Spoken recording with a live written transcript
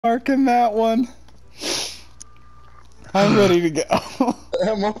Marking that one. I'm ready to go.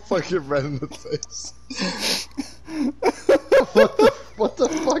 I'm all fucking red in the face. What the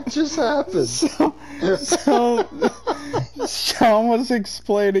fuck just happened? So Sean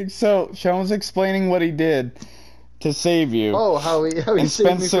was explaining what he did to save you. Oh, how he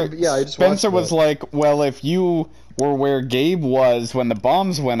saved me from, yeah, I just Spencer watched was that. like, well, if you were where Gabe was when the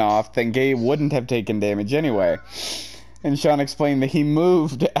bombs went off, then Gabe wouldn't have taken damage anyway. And Sean explained that he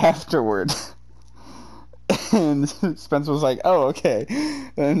moved afterward. And Spencer was like, oh, okay.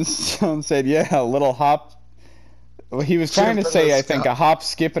 And Sean said, yeah, a little hop. Well, he was trying to say, I think, a hop,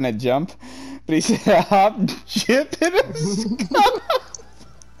 skip, and a jump. But he said a hop, skip, and a skip.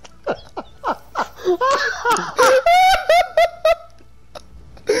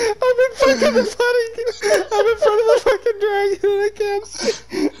 I'm in front of the fucking dragon and I can't see.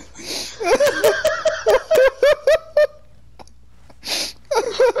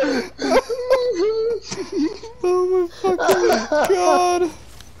 Oh my fucking god.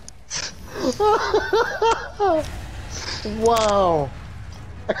 Wow.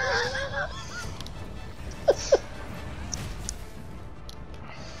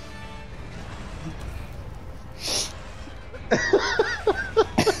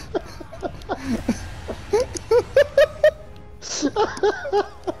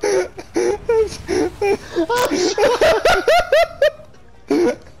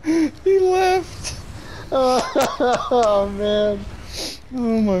 He left. Oh man.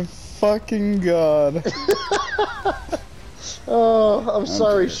 Oh my fucking god. Oh, I'm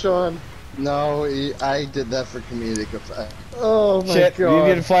sorry, Sean. No, I did that for comedic effect. Oh my Shit, god. you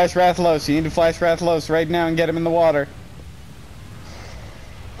need to flash Rathlos. You need to flash Rathlos right now and get him in the water.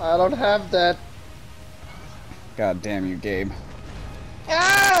 I don't have that. God damn you, Gabe.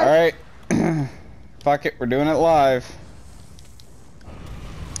 Ah! Alright. Fuck it, we're doing it live.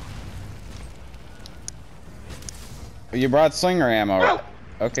 You brought slinger ammo. No.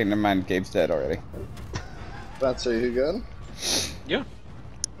 Okay, never mind. Gabe's dead already. That's are you good? Yeah.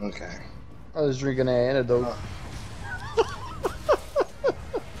 Okay. I was drinking an antidote.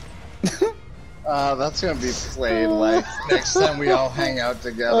 That's gonna be played like next time we all hang out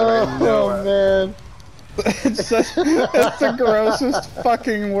together. I know Oh it. man. That's the grossest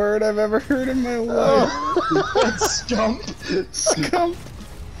fucking word I've ever heard in my life. Scump. Scum.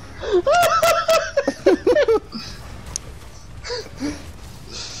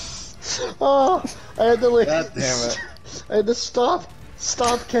 Oh, I had to like. God damn it. I had to stop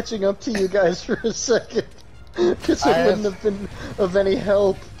catching up to you guys for a second, because it wouldn't have been of any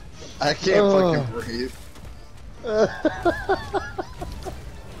help. I can't fucking breathe.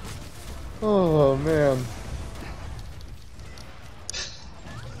 Oh man.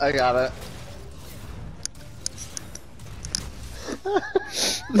 I got it.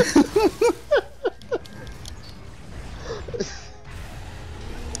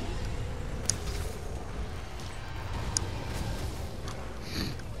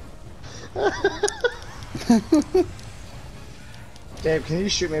 Dave, can you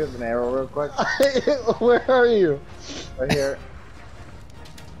shoot me with an arrow real quick? Where are you? Right here.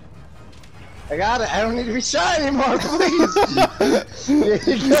 I got it. I don't need to be shot anymore, please.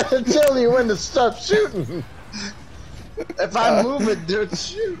 You gotta tell me when to stop shooting. If I move it, dude,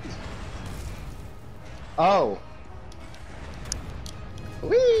 shoot. Oh.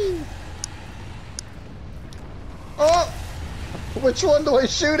 Whee! Oh! Which one do I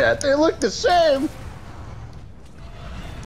shoot at? They look the same!